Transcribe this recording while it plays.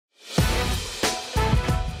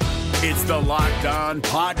It's the Locked On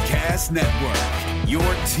Podcast Network, your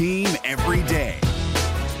team every day.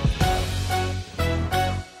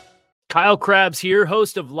 Kyle Krabs here,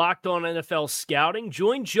 host of Locked On NFL Scouting.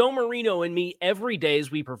 Join Joe Marino and me every day as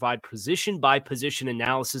we provide position-by-position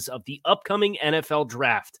analysis of the upcoming NFL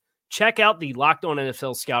Draft. Check out the Locked On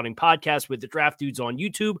NFL Scouting podcast with the Draft Dudes on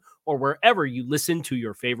YouTube or wherever you listen to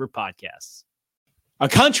your favorite podcasts. A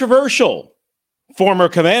controversial former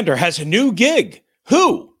Commander has a new gig.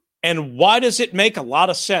 Who? And why does it make a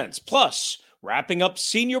lot of sense? Plus, wrapping up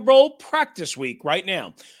Senior Bowl practice week right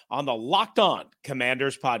now on the Locked On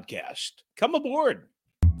Commanders podcast. Come aboard.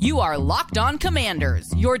 You are Locked On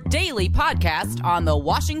Commanders, your daily podcast on the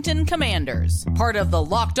Washington Commanders. Part of the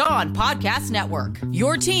Locked On Podcast Network,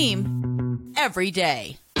 your team every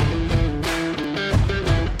day.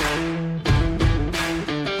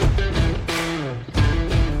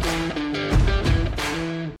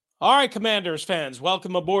 All right, Commanders fans,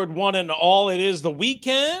 welcome aboard one and all. It is the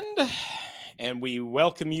weekend, and we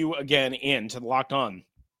welcome you again into the Locked On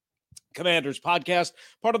Commanders podcast,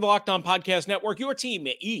 part of the Locked On Podcast Network, your team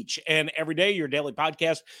each and every day, your daily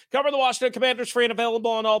podcast. Cover the Washington Commanders, free and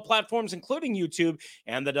available on all platforms, including YouTube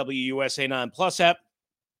and the WUSA 9 Plus app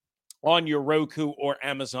on your Roku or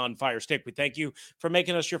Amazon Fire Stick. We thank you for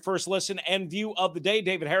making us your first listen and view of the day.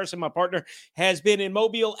 David Harrison, my partner, has been in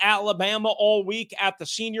Mobile, Alabama all week at the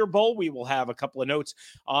Senior Bowl. We will have a couple of notes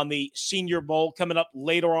on the Senior Bowl coming up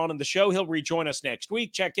later on in the show. He'll rejoin us next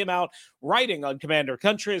week. Check him out writing on Commander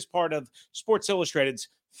Country as part of Sports Illustrated's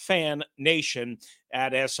Fan Nation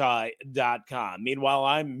at SI.com. Meanwhile,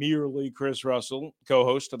 I'm merely Chris Russell,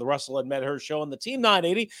 co-host of the Russell and Medhurst Show on the Team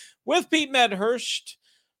 980 with Pete Medhurst,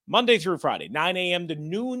 Monday through Friday, 9 a.m. to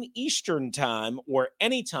noon Eastern time, or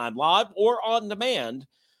anytime live or on demand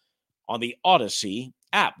on the Odyssey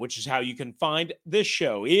app, which is how you can find this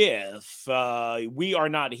show. If we are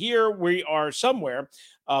not here, we are somewhere,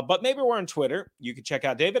 but maybe we're on Twitter. You can check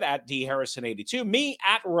out David at DHarrison82, me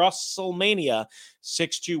at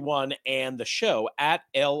Russellmania621, and the show at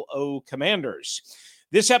LO Commanders.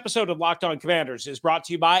 This episode of Locked On Commanders is brought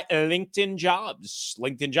to you by LinkedIn Jobs.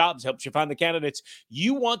 LinkedIn Jobs helps you find the candidates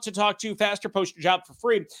you want to talk to faster. Post your job for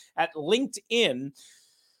free at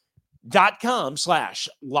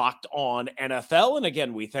linkedin.com/LockedOnNFL. And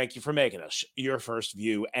again, we thank you for making us your first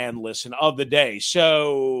view and listen of the day.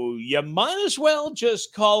 So you might as well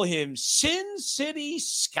just call him Sin City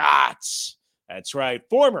Scott. That's right.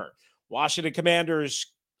 Former Washington Commanders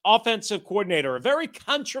offensive coordinator, a very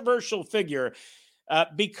controversial figure,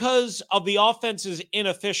 because of the offense's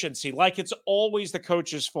inefficiency. Like, it's always the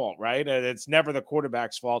coach's fault, right? And it's never the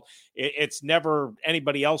quarterback's fault. It's never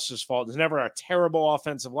anybody else's fault. It's never a terrible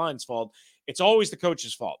offensive line's fault. It's always the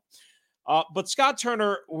coach's fault. But Scott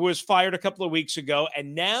Turner was fired a couple of weeks ago,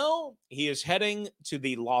 and now he is heading to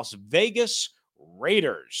the Las Vegas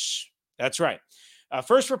Raiders. That's right.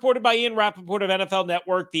 First reported by Ian Rappaport of NFL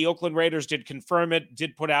Network, the Oakland Raiders did confirm it,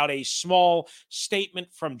 did put out a small statement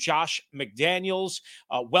from Josh McDaniels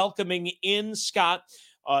welcoming in Scott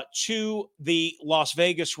to the Las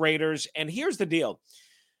Vegas Raiders. And here's the deal.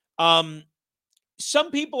 Some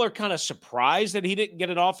people are kind of surprised that he didn't get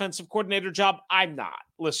an offensive coordinator job. I'm not.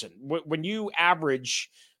 Listen, when you average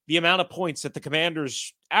the amount of points that the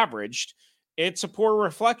Commanders averaged, it's a poor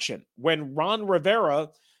reflection. When Ron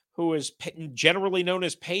Rivera, who is generally known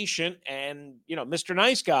as patient and, Mr.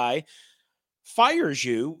 Nice Guy, fires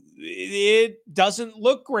you, it doesn't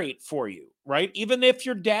look great for you, right? Even if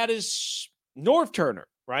your dad is Norv Turner,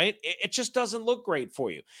 right? It just doesn't look great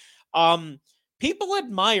for you. People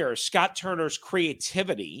admire Scott Turner's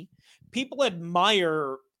creativity. People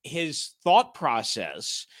admire his thought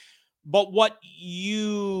process. But what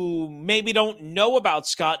you maybe don't know about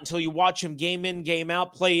Scott until you watch him game in, game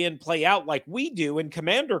out, play in, play out, like we do in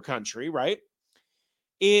Commander Country, right,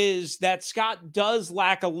 is that Scott does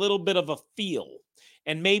lack a little bit of a feel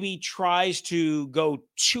and maybe tries to go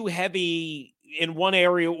too heavy in one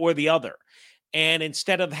area or the other. And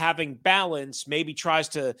instead of having balance, maybe tries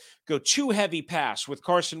to go too heavy pass with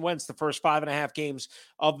Carson Wentz the first 5.5 games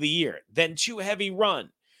of the year, then too heavy run,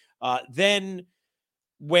 then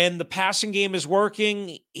when the passing game is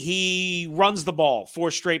working, he runs the ball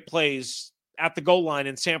 4 straight plays at the goal line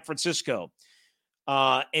in San Francisco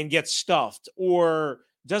and gets stuffed, or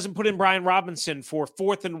doesn't put in Brian Robinson for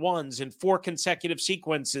 4th and 1s in 4 consecutive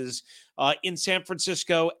sequences in San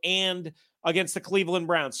Francisco and against the Cleveland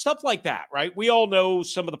Browns. Stuff like that, right? We all know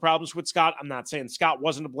some of the problems with Scott. I'm not saying Scott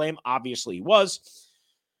wasn't to blame. Obviously he was.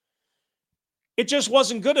 It just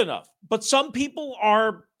wasn't good enough. But some people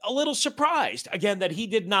are a little surprised, again, that he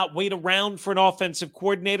did not wait around for an offensive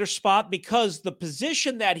coordinator spot, because the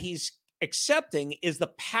position that he's accepting is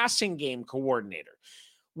the passing game coordinator,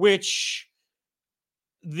 which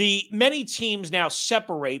the many teams now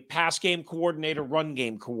separate pass game coordinator, run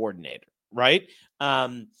game coordinator, right?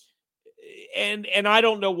 And I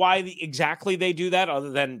don't know why exactly they do that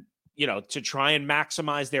other than, to try and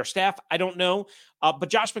maximize their staff. I don't know. But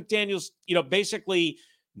Josh McDaniels, basically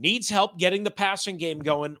needs help getting the passing game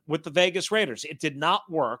going with the Vegas Raiders. It did not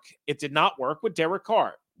work. It did not work with Derek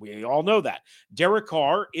Carr. We all know that. Derek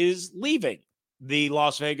Carr is leaving the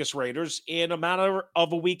Las Vegas Raiders in a matter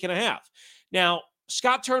of a week and a half. Now,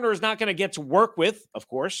 Scott Turner is not going to get to work with, of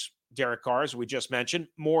course, Derek Carr, as we just mentioned.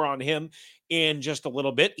 More on him in just a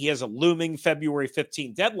little bit. He has a looming February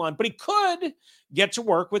 15th deadline, but he could get to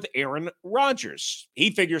work with Aaron Rodgers.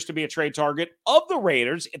 He figures to be a trade target of the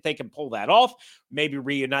Raiders if they can pull that off. Maybe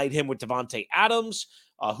reunite him with Davante Adams,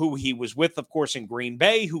 who he was with, of course, in Green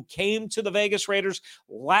Bay, who came to the Vegas Raiders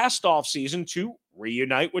last offseason to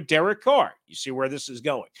reunite with Derek Carr. You see where this is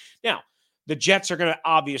going. Now, the Jets are going to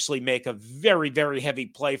obviously make a very, very heavy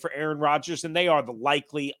play for Aaron Rodgers, and they are the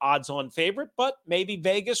likely odds-on favorite, but maybe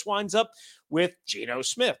Vegas winds up with Geno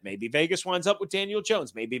Smith. Maybe Vegas winds up with Daniel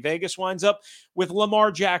Jones. Maybe Vegas winds up with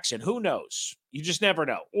Lamar Jackson. Who knows? You just never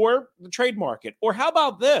know. Or the trade market. Or how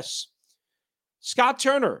about this? Scott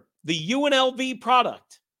Turner, the UNLV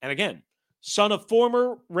product, and again, son of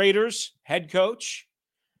former Raiders head coach,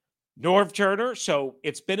 Norv Turner, so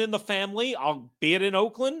it's been in the family, albeit in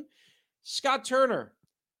Oakland. Scott Turner,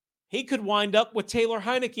 he could wind up with Taylor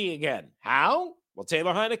Heinicke again. How? Well,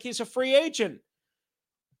 Taylor Heinicke's a free agent.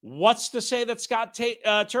 What's to say that Scott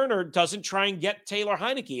Turner doesn't try and get Taylor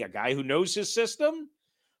Heinicke, a guy who knows his system,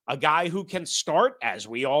 a guy who can start, as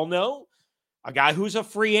we all know, a guy who's a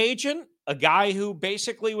free agent, a guy who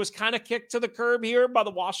basically was kind of kicked to the curb here by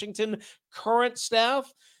the Washington current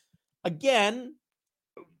staff. Again,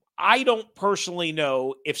 I don't personally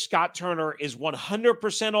know if Scott Turner is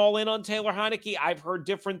 100% all in on Taylor Heinicke. I've heard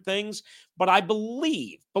different things, but I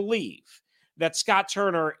believe that Scott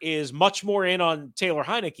Turner is much more in on Taylor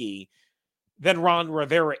Heinicke than Ron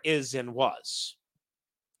Rivera is and was.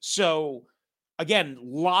 So, again,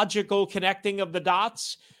 logical connecting of the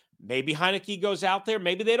dots. Maybe Heinicke goes out there.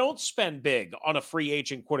 Maybe they don't spend big on a free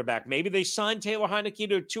agent quarterback. Maybe they sign Taylor Heinicke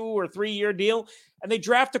to a 2 or 3 year deal and they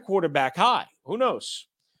draft a quarterback high. Who knows?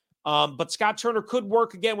 But Scott Turner could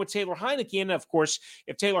work again with Taylor Heinicke. And, of course,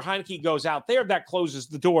 if Taylor Heinicke goes out there, that closes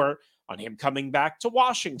the door on him coming back to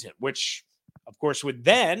Washington, which, of course, would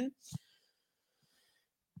then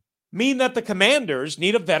mean that the Commanders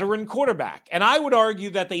need a veteran quarterback. And I would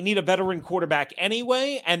argue that they need a veteran quarterback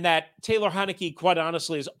anyway, and that Taylor Heinicke, quite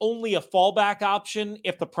honestly, is only a fallback option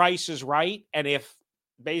if the price is right and if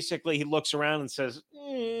basically he looks around and says,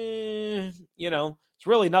 it's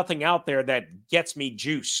really nothing out there that gets me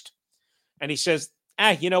juiced. And he says,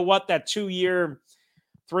 you know what? That 2-year,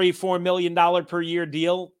 $3-4 million per year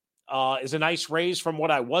deal is a nice raise from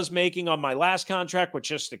what I was making on my last contract, which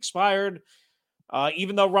just expired.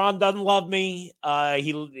 Even though Ron doesn't love me, I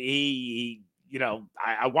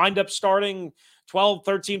wind up starting 12,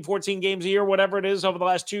 13, 14 games a year, whatever it is over the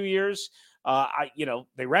last 2 years.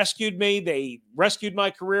 They rescued me. They rescued my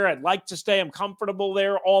career. I'd like to stay. I'm comfortable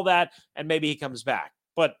there, all that. And maybe he comes back,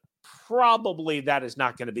 but probably that is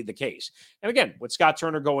not going to be the case. And again, with Scott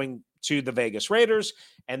Turner going to the Vegas Raiders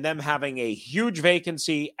and them having a huge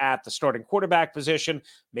vacancy at the starting quarterback position,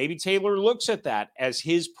 maybe Taylor looks at that as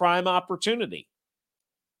his prime opportunity.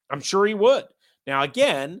 I'm sure he would. Now,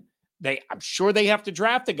 again, I'm sure they have to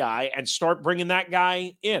draft a guy and start bringing that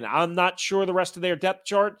guy in. I'm not sure the rest of their depth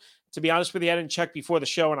chart. To be honest with you, I didn't check before the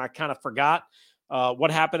show, and I kind of forgot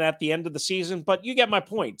what happened at the end of the season. But you get my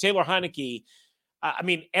point. Taylor Heinicke,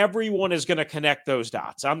 everyone is going to connect those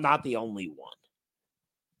dots. I'm not the only one.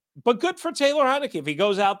 But good for Taylor Heinicke. If he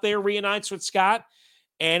goes out there, reunites with Scott,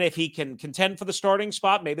 and if he can contend for the starting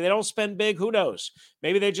spot, maybe they don't spend big. Who knows?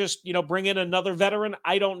 Maybe they just, bring in another veteran.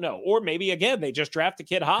 I don't know. Or maybe, again, they just draft a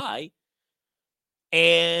kid high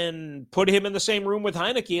and put him in the same room with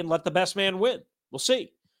Heinicke and let the best man win. We'll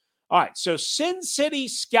see. All right, so Sin City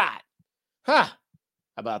Scott. How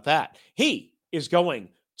about that? He is going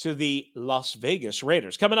to the Las Vegas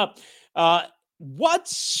Raiders. Coming up,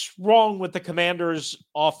 what's wrong with the Commanders'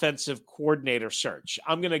 offensive coordinator search?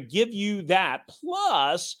 I'm going to give you that.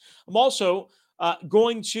 Plus, I'm also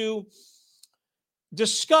going to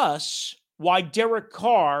discuss why Derek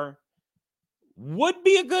Carr would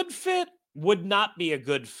be a good fit, would not be a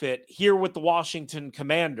good fit here with the Washington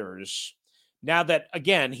Commanders. Now that,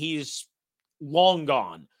 again, he's long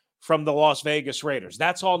gone from the Las Vegas Raiders.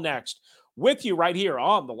 That's all next with you right here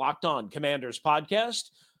on the Locked On Commanders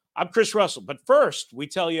podcast. I'm Chris Russell. But first, we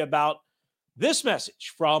tell you about this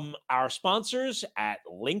message from our sponsors at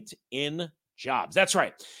LinkedIn Jobs. That's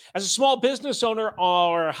right. As a small business owner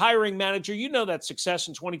or hiring manager, you know that success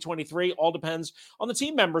in 2023 all depends on the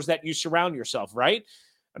team members that you surround yourself, right?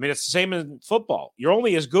 I mean, it's the same in football. You're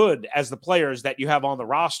only as good as the players that you have on the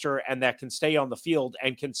roster and that can stay on the field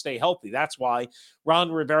and can stay healthy. That's why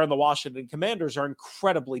Ron Rivera and the Washington Commanders are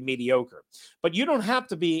incredibly mediocre. But you don't have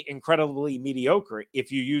to be incredibly mediocre if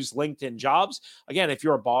you use LinkedIn Jobs. Again, if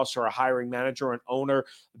you're a boss or a hiring manager or an owner,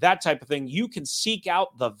 that type of thing, you can seek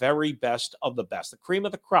out the very best of the best, the cream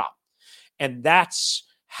of the crop. And that's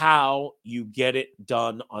how you get it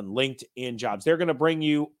done on LinkedIn Jobs. They're going to bring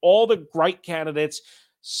you all the right candidates,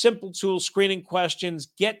 simple tools, screening questions,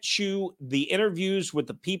 get you the interviews with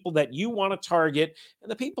the people that you want to target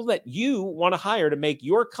and the people that you want to hire to make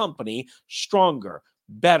your company stronger,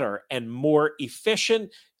 better, and more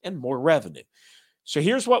efficient and more revenue. So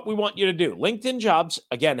here's what we want you to do. LinkedIn Jobs,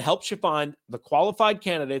 again, helps you find the qualified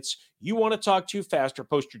candidates you want to talk to faster.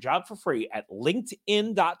 Post your job for free at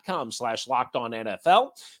linkedin.com/LockedOnNFL.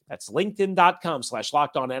 That's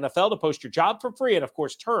linkedin.com/LockedOnNFL to post your job for free. And of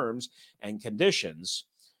course, terms and conditions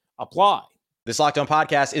apply. This Locked On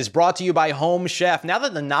podcast is brought to you by Home Chef. Now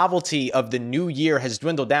that the novelty of the new year has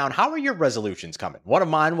dwindled down, how are your resolutions coming? One of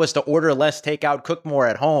mine was to order less takeout, cook more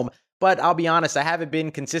at home. But I'll be honest, I haven't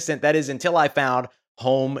been consistent. That is until I found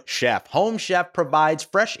Home Chef. Home Chef provides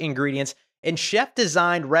fresh ingredients and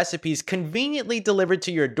chef-designed recipes conveniently delivered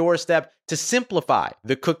to your doorstep to simplify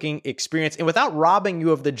the cooking experience and without robbing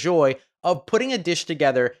you of the joy of putting a dish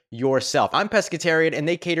together yourself. I'm pescatarian and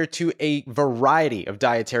they cater to a variety of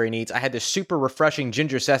dietary needs. I had this super refreshing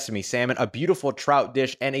ginger sesame salmon, a beautiful trout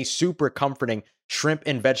dish, and a super comforting shrimp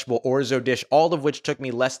and vegetable orzo dish, all of which took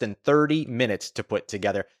me less than 30 minutes to put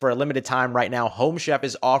together. For a limited time right now, Home Chef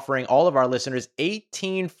is offering all of our listeners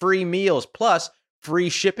 18 free meals plus free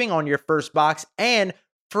shipping on your first box and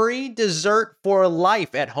free dessert for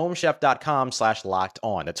life at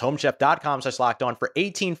homechef.com/lockedon. That's homechef.com/lockedon for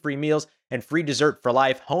 18 free meals and free dessert for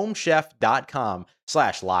life.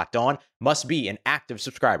 Homechef.com/lockedon. Must be an active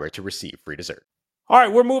subscriber to receive free dessert. All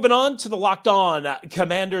right, we're moving on to the Locked On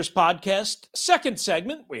Commanders podcast, second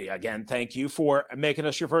segment. We, again, thank you for making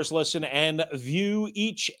us your first listen and view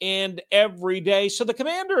each and every day. So the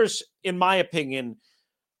Commanders, in my opinion,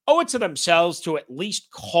 owe it to themselves to at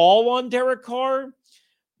least call on Derek Carr.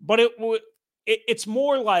 But it's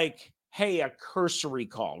more like, hey, a cursory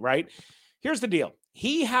call, right? Here's the deal.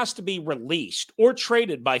 He has to be released or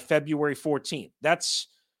traded by February 14th. That's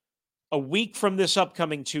a week from this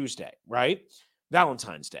upcoming Tuesday, right?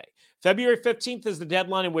 Valentine's Day. February 15th is the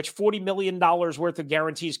deadline in which $40 million worth of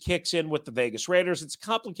guarantees kicks in with the Vegas Raiders. It's a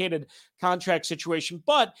complicated contract situation,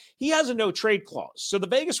 but he has a no-trade clause. So the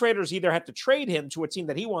Vegas Raiders either have to trade him to a team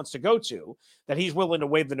that he wants to go to, that he's willing to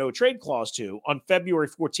waive the no-trade clause to on February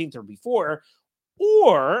 14th or before,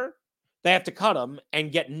 or they have to cut him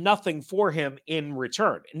and get nothing for him in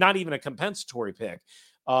return, not even a compensatory pick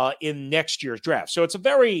in next year's draft. So it's a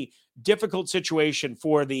very difficult situation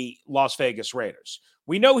for the Las Vegas Raiders.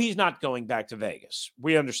 We know he's not going back to Vegas.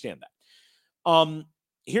 We understand that.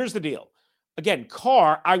 Here's the deal. Again,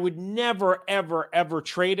 Carr, I would never, ever, ever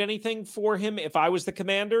trade anything for him if I was the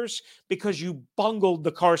Commanders because you bungled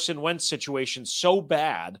the Carson Wentz situation so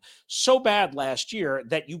bad last year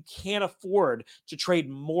that you can't afford to trade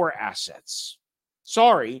more assets.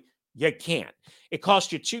 Sorry, you can't. It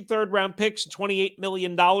cost you 2 third-round picks and $28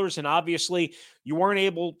 million, and obviously you weren't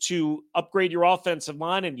able to upgrade your offensive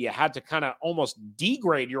line, and you had to kind of almost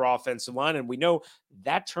degrade your offensive line, and we know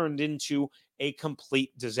that turned into a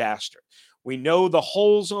complete disaster. We know the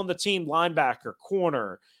holes on the team, linebacker,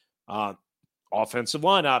 corner, offensive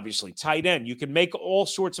line, obviously, tight end. You can make all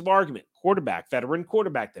sorts of argument. Quarterback, veteran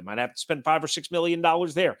quarterback. They might have to spend $5 or $6 million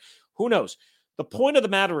there. Who knows? The point of the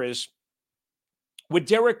matter is, with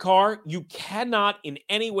Derek Carr, you cannot in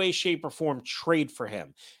any way, shape, or form trade for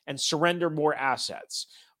him and surrender more assets.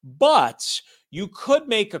 But you could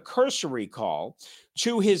make a cursory call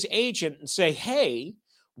to his agent and say, hey,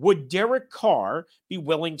 would Derek Carr be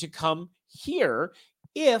willing to come here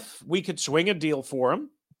if we could swing a deal for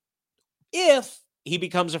him, if he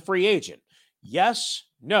becomes a free agent? Yes,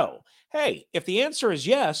 no. Hey, if the answer is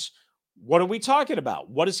yes, what are we talking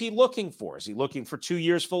about? What is he looking for? Is he looking for 2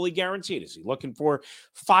 years fully guaranteed? Is he looking for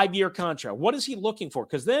 5-year contract? What is he looking for?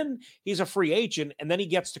 Because then he's a free agent, and then he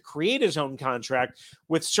gets to create his own contract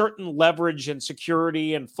with certain leverage and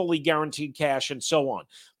security and fully guaranteed cash and so on.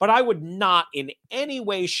 But I would not in any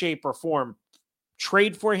way, shape, or form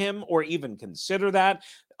trade for him or even consider that.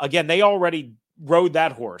 Again, they already rode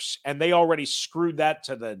that horse, and they already screwed that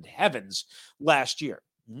to the heavens last year.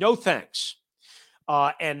 No thanks.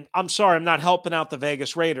 And I'm sorry, I'm not helping out the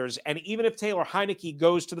Vegas Raiders. And even if Taylor Heineke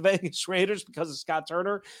goes to the Vegas Raiders because of Scott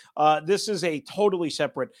Turner, this is a totally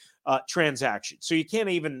separate transaction. So you can't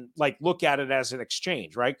even look at it as an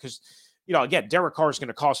exchange, right? Because, again, Derek Carr is going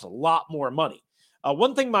to cost a lot more money.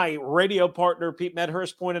 One thing my radio partner, Pete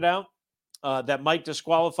Medhurst, pointed out that might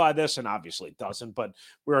disqualify this, and obviously it doesn't, but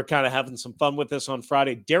we were kind of having some fun with this on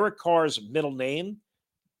Friday. Derek Carr's middle name,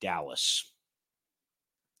 Dallas.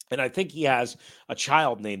 And I think he has a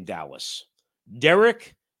child named Dallas.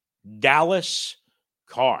 Derek Dallas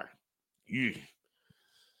Carr.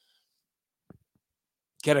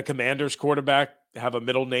 Can a Commanders quarterback have a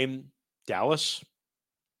middle name Dallas?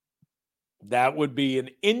 That would be an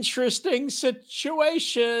interesting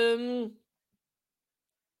situation.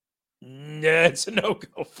 It's a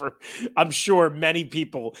no-go for, I'm sure, many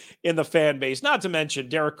people in the fan base. Not to mention,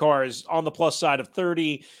 Derek Carr is on the plus side of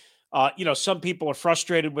 30. Some people are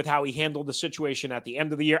frustrated with how he handled the situation at the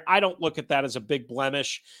end of the year. I don't look at that as a big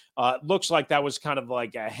blemish. It looks like that was kind of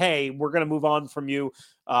like, hey, we're going to move on from you.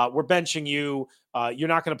 We're benching you. You're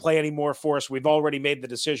not going to play anymore for us. We've already made the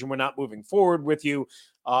decision. We're not moving forward with you.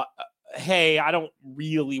 Hey, I don't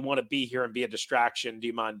really want to be here and be a distraction. Do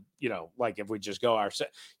you mind, if we just go our,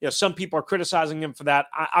 some people are criticizing him for that.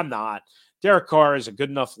 I'm not. Derek Carr is a good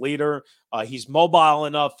enough leader. He's mobile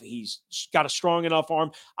enough. He's got a strong enough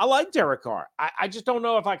arm. I like Derek Carr. I just don't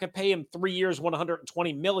know if I could pay him 3 years,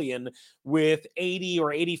 $120 million with 80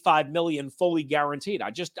 or 85 million fully guaranteed.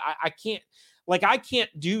 I can't. I can't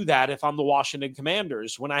do that if I'm the Washington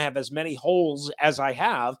Commanders when I have as many holes as I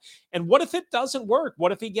have. And what if it doesn't work?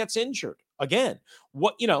 What if he gets injured again?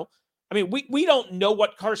 We don't know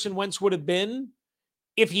what Carson Wentz would have been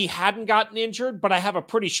if he hadn't gotten injured, but I have a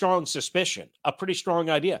pretty strong suspicion, a pretty strong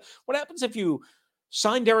idea. What happens if you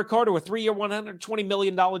sign Derek Carr to a 3-year, $120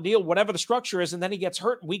 million deal, whatever the structure is, and then he gets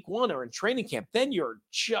hurt in week 1 or in training camp? Then you're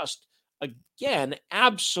just, again,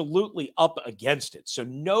 absolutely up against it. So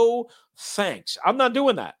no thanks. I'm not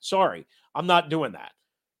doing that. Sorry. I'm not doing that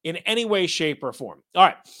in any way, shape, or form. All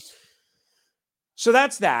right. So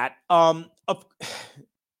that's that. I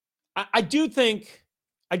do think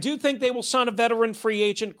they will sign a veteran free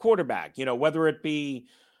agent quarterback, whether it be,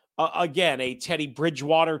 again, a Teddy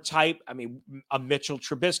Bridgewater type, a Mitchell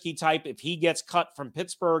Trubisky type, if he gets cut from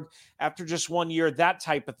Pittsburgh after just 1 year, that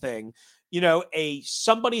type of thing,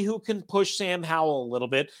 somebody who can push Sam Howell a little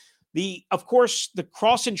bit. Of course, the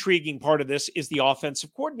cross-intriguing part of this is the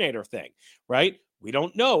offensive coordinator thing, right? We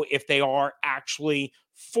don't know if they are actually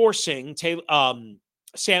forcing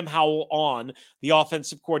Sam Howell on the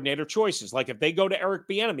offensive coordinator choices. Like if they go to Eric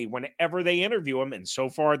Bieniemy whenever they interview him, and so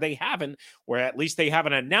far they haven't, or at least they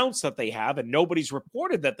haven't announced that they have, and nobody's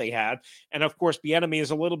reported that they have. And of course, Bieniemy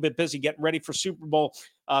is a little bit busy getting ready for Super Bowl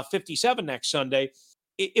 57 next Sunday.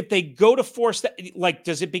 If they go to force that,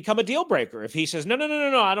 does it become a deal breaker? If he says, no,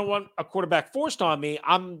 I don't want a quarterback forced on me,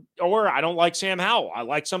 or I don't like Sam Howell, I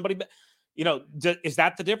like somebody, is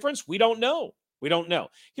that the difference? We don't know. We don't know.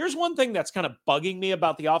 Here's one thing that's kind of bugging me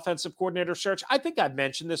about the offensive coordinator search. I think I've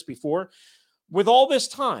mentioned this before. With all this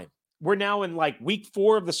time, we're now in week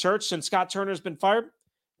 4 of the search since Scott Turner's been fired.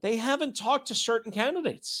 They haven't talked to certain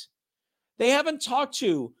candidates. They haven't talked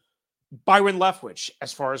to Byron Leftwich,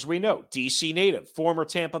 as far as we know, DC native, former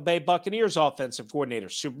Tampa Bay Buccaneers offensive coordinator,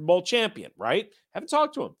 Super Bowl champion, right? Haven't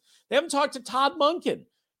talked to him. They haven't talked to Todd Monken,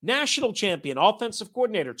 national champion, offensive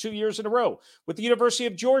coordinator 2 years in a row with the University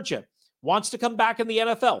of Georgia. Wants to come back in the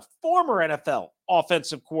NFL, former NFL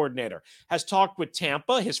offensive coordinator, has talked with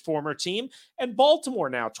Tampa, his former team, and Baltimore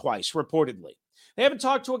now twice, reportedly. They haven't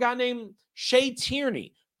talked to a guy named Shea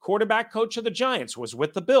Tierney, quarterback coach of the Giants, was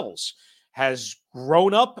with the Bills, has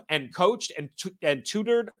grown up and coached and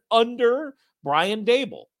tutored under Brian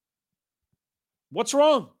Daboll. What's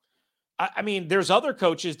wrong? There's other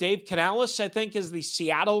coaches. Dave Canales, I think, is the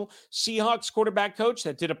Seattle Seahawks quarterback coach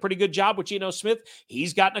that did a pretty good job with Geno Smith.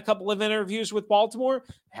 He's gotten a couple of interviews with Baltimore.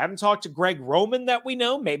 Haven't talked to Greg Roman that we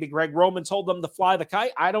know. Maybe Greg Roman told them to fly the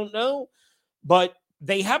kite. I don't know. But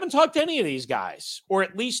they haven't talked to any of these guys, or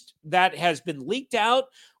at least that has been leaked out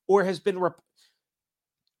or has been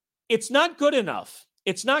It's not good enough.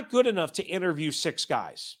 It's not good enough to interview 6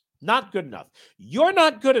 guys. Not good enough. You're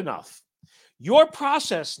not good enough. Your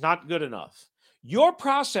process, not good enough. Your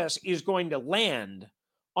process is going to land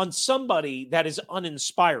on somebody that is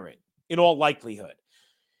uninspiring in all likelihood.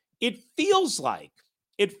 It feels like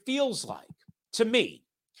to me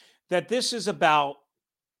that this is about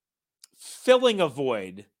filling a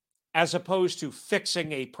void as opposed to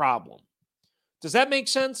fixing a problem. Does that make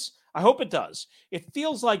sense? I hope it does. It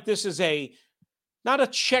feels like this is not a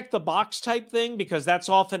check the box type thing because that's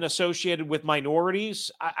often associated with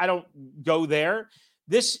minorities. I don't go there.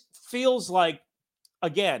 This feels like,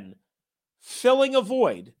 again, filling a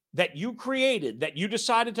void that you created, that you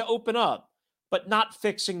decided to open up, but not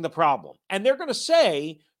fixing the problem. And they're going to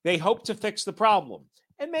say they hope to fix the problem.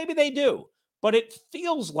 And maybe they do. But it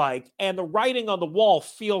feels like, and the writing on the wall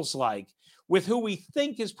feels like, with who we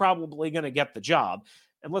think is probably going to get the job.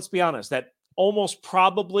 And let's be honest, that almost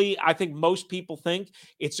probably, I think most people think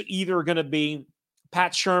it's either going to be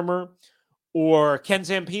Pat Shurmur or Ken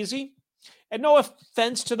Zampese. And no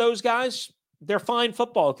offense to those guys, they're fine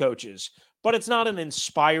football coaches, but it's not an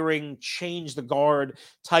inspiring, change the guard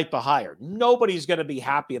type of hire. Nobody's going to be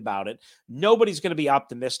happy about it. Nobody's going to be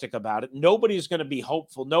optimistic about it. Nobody's going to be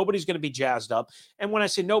hopeful. Nobody's going to be jazzed up. And when I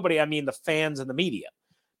say nobody, I mean the fans and the media.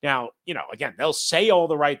 Now, again, they'll say all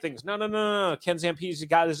the right things. No. Ken Zampese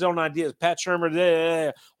got his own ideas. Pat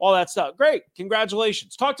Shurmur, all that stuff. Great.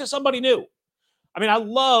 Congratulations. Talk to somebody new. I mean, I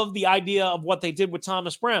love the idea of what they did with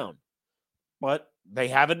Thomas Brown, but they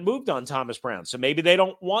haven't moved on Thomas Brown. So maybe they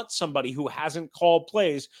don't want somebody who hasn't called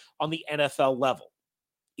plays on the NFL level,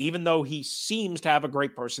 even though he seems to have a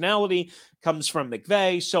great personality, comes from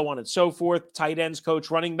McVay, so on and so forth, tight ends coach,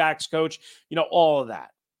 running backs coach, all of that.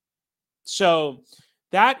 So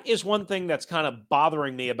that is one thing that's kind of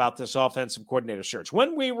bothering me about this offensive coordinator search.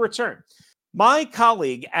 When we return, my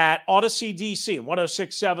colleague at Odyssey DC and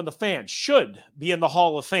 106.7 The Fan should be in the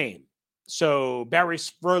Hall of Fame. So Barry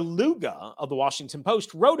Svrluga of the Washington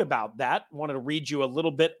Post wrote about that. Wanted to read you a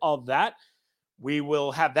little bit of that. We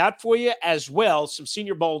will have that for you as well. Some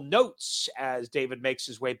Senior Bowl notes as David makes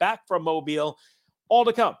his way back from Mobile. All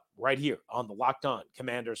to come right here on the Locked On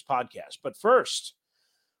Commanders podcast. But first,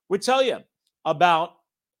 we tell you about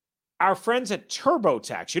our friends at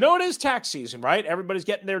TurboTax. It is tax season, right? Everybody's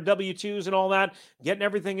getting their W-2s and all that, getting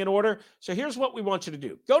everything in order. So here's what we want you to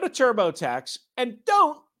do. Go to TurboTax and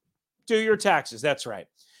don't do your taxes. That's right.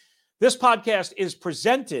 This podcast is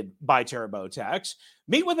presented by TurboTax.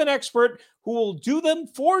 Meet with an expert who will do them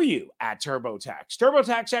for you at TurboTax.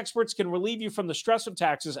 TurboTax experts can relieve you from the stress of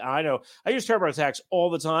taxes. I know I use TurboTax all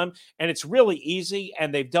the time, and it's really easy,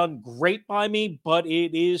 and they've done great by me, but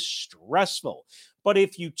it is stressful. But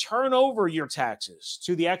if you turn over your taxes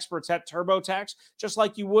to the experts at TurboTax, just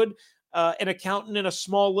like you would an accountant in a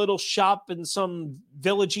small little shop in some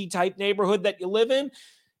villagey type neighborhood that you live in,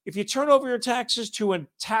 if you turn over your taxes to a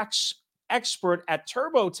tax expert at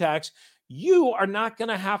TurboTax, you are not going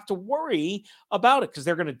to have to worry about it because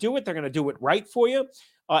they're going to do it. They're going to do it right for you.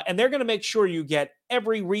 And they're going to make sure you get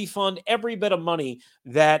every refund, every bit of money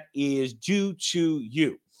that is due to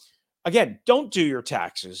you. Again, don't do your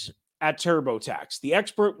taxes at TurboTax. The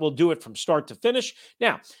expert will do it from start to finish.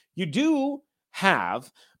 Now, you do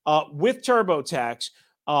have, with TurboTax,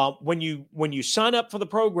 when you sign up for the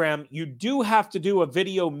program, you do have to do a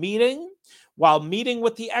video meeting while meeting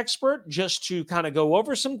with the expert just to kind of go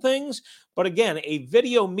over some things. But again, a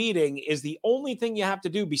video meeting is the only thing you have to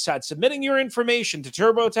do besides submitting your information to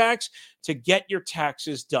TurboTax to get your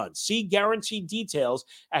taxes done. See guaranteed details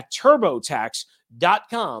at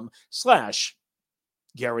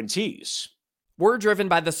turbotax.com/guarantees. We're driven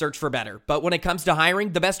by the search for better, but when it comes to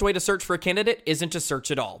hiring, the best way to search for a candidate isn't to search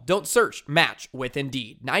at all. Don't search, match with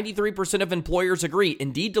Indeed. 93% of employers agree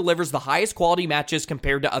Indeed delivers the highest quality matches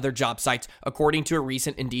compared to other job sites, according to a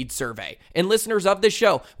recent Indeed survey. And listeners of this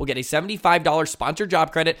show will get a $75 sponsored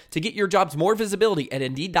job credit to get your jobs more visibility at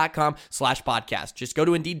Indeed.com/podcast. Just go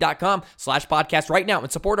to Indeed.com/podcast right now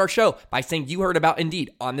and support our show by saying you heard about Indeed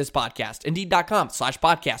on this podcast.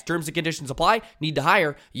 Indeed.com/podcast. Terms and conditions apply. Need to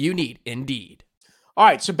hire? You need Indeed. All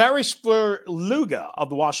right, so Barry Svrluga of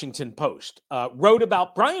the Washington Post wrote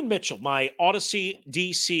about Brian Mitchell, my Odyssey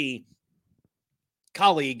DC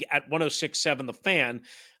colleague at 106.7 The Fan,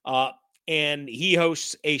 and he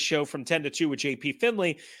hosts a show from 10 to 2 with JP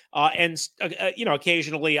Finley, and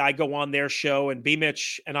occasionally I go on their show, and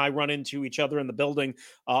B-Mitch and I run into each other in the building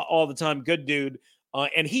all the time. Good dude,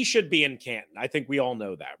 and he should be in Canton. I think we all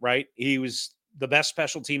know that, right? He was the best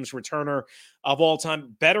special teams returner of all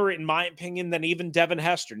time, better in my opinion than even Devin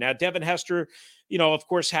Hester. Now, Devin Hester, of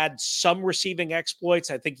course, had some receiving exploits.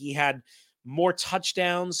 I think he had more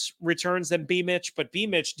touchdowns returns than B-Mitch, but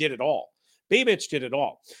B-Mitch did it all. B-Mitch did it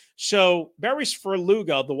all. So Barry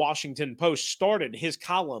Svrluga of the Washington Post started his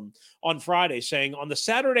column on Friday saying, on the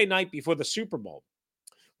Saturday night before the Super Bowl,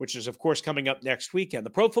 which is, of course, coming up next weekend, the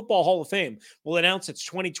Pro Football Hall of Fame will announce its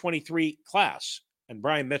 2023 class, and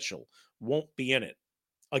Brian Mitchell won't be in it.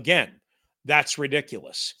 Again, that's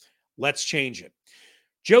ridiculous. Let's change it.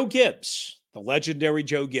 Joe Gibbs, the legendary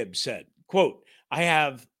Joe Gibbs, said, quote, I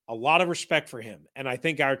have a lot of respect for him, and I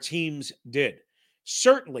think our teams did.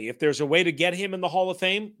 certainly, if there's a way to get him in the Hall of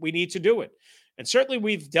Fame, we need to do it. And certainly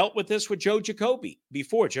we've dealt with this with Joe Jacoby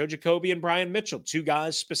before. Joe Jacoby and Brian Mitchell, two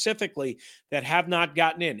guys specifically that have not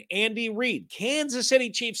gotten in. Andy Reid, Kansas City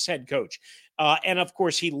Chiefs head coach. And of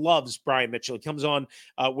course, he loves Brian Mitchell. He comes on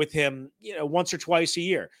with him, once or twice a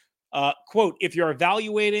year. Quote, if you're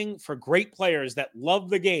evaluating for great players that love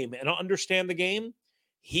the game and understand the game,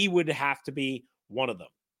 he would have to be one of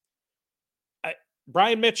them.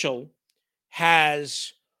 Brian Mitchell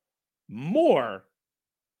has more,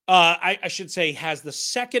 I should say, has the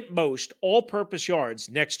second most all-purpose yards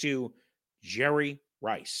next to Jerry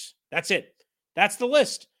Rice. That's it. That's the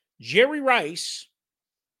list. Jerry Rice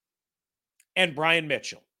and Brian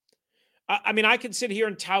Mitchell. I mean, I can sit here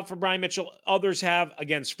and tout for Brian Mitchell. Others have.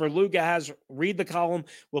 Again, Sperluga has. Read the column.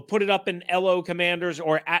 We'll put it up in LO Commanders,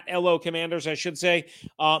 or at LO Commanders, I should say.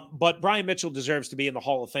 But Brian Mitchell deserves to be in the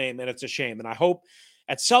Hall of Fame, and it's a shame. And I hope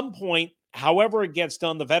at some point, however it gets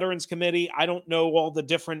done, the Veterans Committee, I don't know all the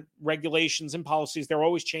different regulations and policies. They're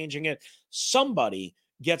always changing it. Somebody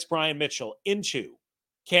gets Brian Mitchell into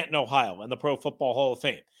Canton, Ohio, and the Pro Football Hall of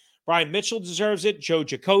Fame. Brian Mitchell deserves it. Joe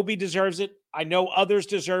Jacoby deserves it. I know others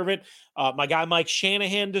deserve it. My guy Mike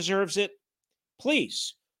Shanahan deserves it.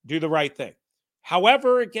 Please do the right thing.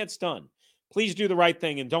 However it gets done, please do the right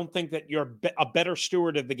thing, and don't think that you're a better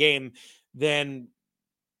steward of the game than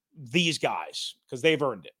these guys, because they've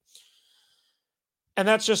earned it. And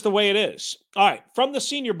that's just the way it is. All right, from the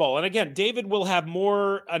Senior Bowl. And again, David will have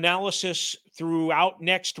more analysis throughout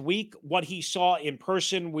next week, what he saw in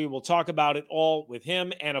person. We will talk about it all with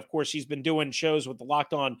him. And of course, he's been doing shows with the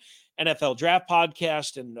Locked On NFL Draft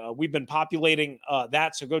podcast, and we've been populating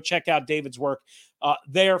that. So go check out David's work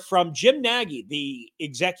there. From Jim Nagy, the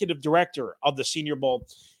executive director of the Senior Bowl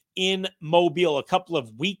in Mobile, a couple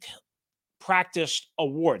of week practice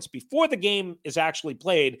awards before the game is actually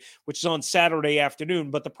played, which is on Saturday afternoon,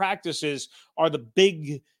 but the practices are the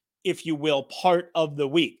big, if you will, part of the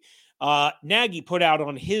week. Nagy put out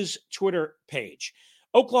on his Twitter page,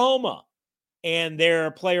 Oklahoma and their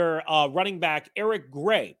player running back Eric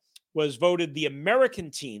Gray was voted the American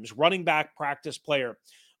team's running back practice player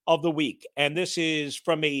of the week. And this is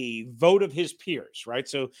from a vote of his peers, right?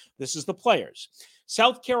 So this is the players.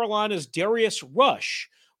 South Carolina's Darius Rush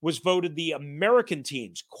was voted the American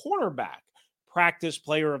team's cornerback practice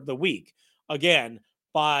player of the week, again,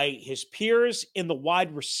 by his peers in the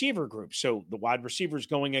wide receiver group. So the wide receivers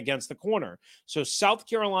going against the corner. So South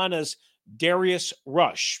Carolina's Darius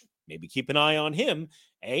Rush, maybe keep an eye on him.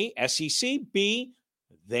 A, SEC. B,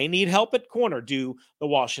 they need help at corner, do the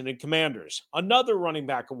Washington Commanders. Another running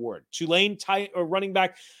back award, Tulane running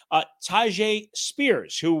back Tyjae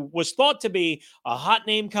Spears, who was thought to be a hot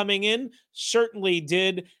name coming in, certainly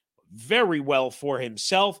did very well for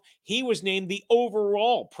himself. He was named the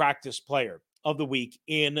overall practice player of the week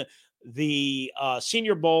in the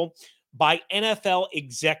Senior Bowl by NFL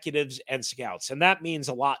executives and scouts. And that means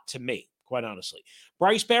a lot to me, quite honestly.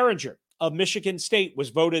 Bryce Behringer of Michigan State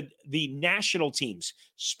was voted the national team's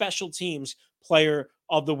special teams player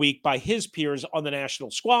of the week by his peers on the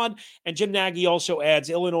national squad. And Jim Nagy also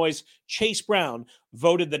adds Illinois' Chase Brown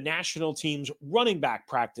voted the national team's running back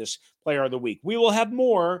practice player of the week. We will have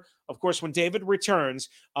more, of course, when David returns.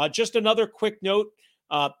 Just another quick note,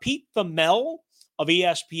 Pete Thamel of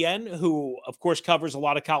ESPN, who, of course, covers a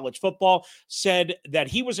lot of college football, said that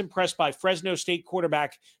he was impressed by Fresno State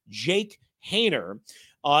quarterback Jake Haener.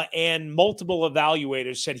 And multiple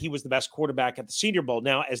evaluators said he was the best quarterback at the Senior Bowl.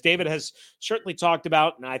 Now, as David has certainly talked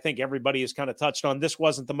about, and I think everybody has kind of touched on, this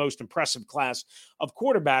wasn't the most impressive class of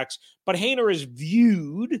quarterbacks, but Haener is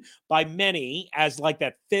viewed by many as like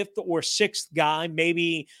that fifth or sixth guy,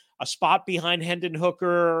 maybe a spot behind Hendon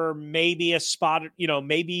Hooker, maybe a spot,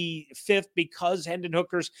 maybe fifth because Hendon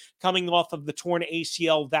Hooker's coming off of the torn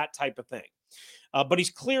ACL, that type of thing. But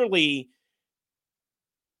he's clearly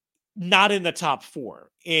not in the top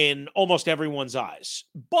four in almost everyone's eyes.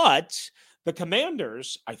 But the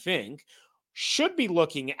Commanders, I think, should be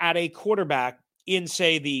looking at a quarterback in,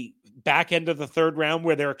 say, the back end of the third round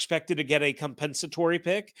where they're expected to get a compensatory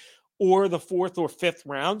pick, or the fourth or fifth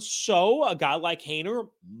round. So a guy like Haener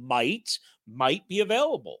might be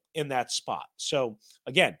available in that spot. So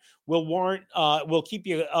again, we'll keep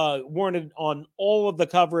you warranted on all of the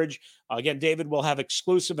coverage. Again, David will have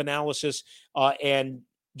exclusive analysis and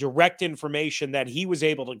direct information that he was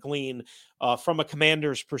able to glean from a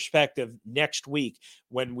Commander's perspective next week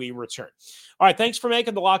when we return. All right, thanks for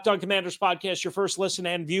making the Locked On Commanders podcast your first listen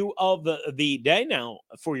and view of the day. Now,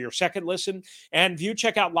 for your second listen and view,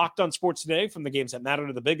 check out Locked On Sports Today. From the games that matter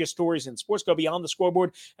to the biggest stories in sports, go beyond the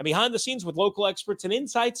scoreboard and behind the scenes with local experts and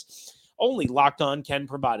insights only Locked On can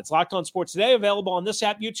provide. It's Locked On Sports Today, available on this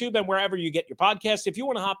app, YouTube, and wherever you get your podcast. If you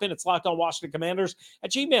want to hop in, it's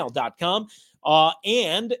LockedOnWashingtonCommanders@gmail.com.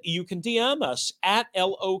 And you can DM us at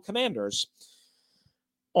LO Commanders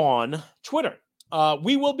on Twitter.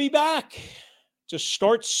 We will be back to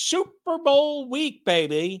start Super Bowl week,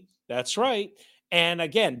 baby. That's right. And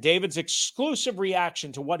again, David's exclusive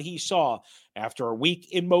reaction to what he saw after a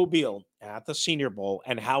week in Mobile at the Senior Bowl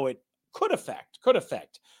and how it could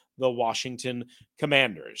affect the Washington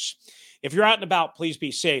Commanders. If you're out and about, please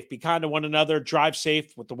be safe. Be kind to one another. Drive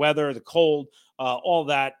safe with the weather, the cold, all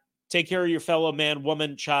that. Take care of your fellow man,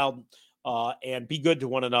 woman, child, and be good to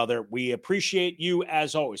one another. We appreciate you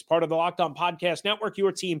as always. Part of the Locked On Podcast Network,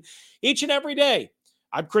 your team each and every day.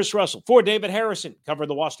 I'm Chris Russell for David Harrison, covering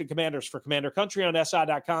the Washington Commanders for Commander Country on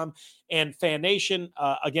SI.com and Fan Nation.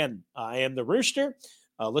 Again, I am the Rooster.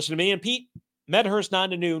 Listen to me and Pete Medhurst, 9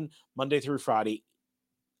 to noon, Monday through Friday,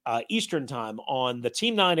 Eastern time on the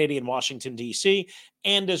Team 980 in Washington, D.C.,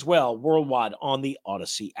 and as well worldwide on the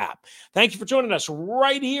Odyssey app. Thank you for joining us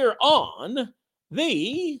right here on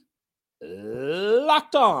the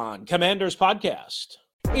Locked On Commanders podcast.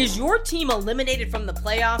 Is your team eliminated from the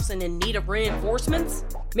playoffs and in need of reinforcements?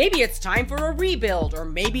 Maybe it's time for a rebuild, or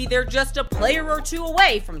maybe they're just a player or two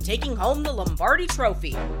away from taking home the Lombardi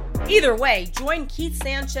Trophy. Either way, join Keith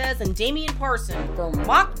Sanchez and Damian Parson for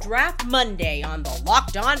Mock Draft Monday on the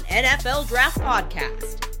Locked On NFL Draft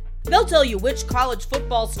Podcast. They'll tell you which college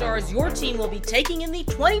football stars your team will be taking in the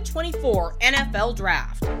 2024 NFL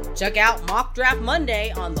Draft. Check out Mock Draft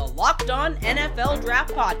Monday on the Locked On NFL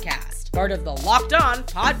Draft Podcast, part of the Locked On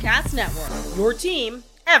Podcast Network, your team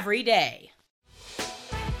every day.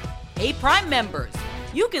 Hey, Prime members,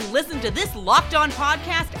 you can listen to this Locked On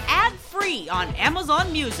podcast ad-free on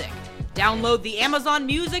Amazon Music. Download the Amazon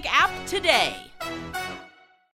Music app today.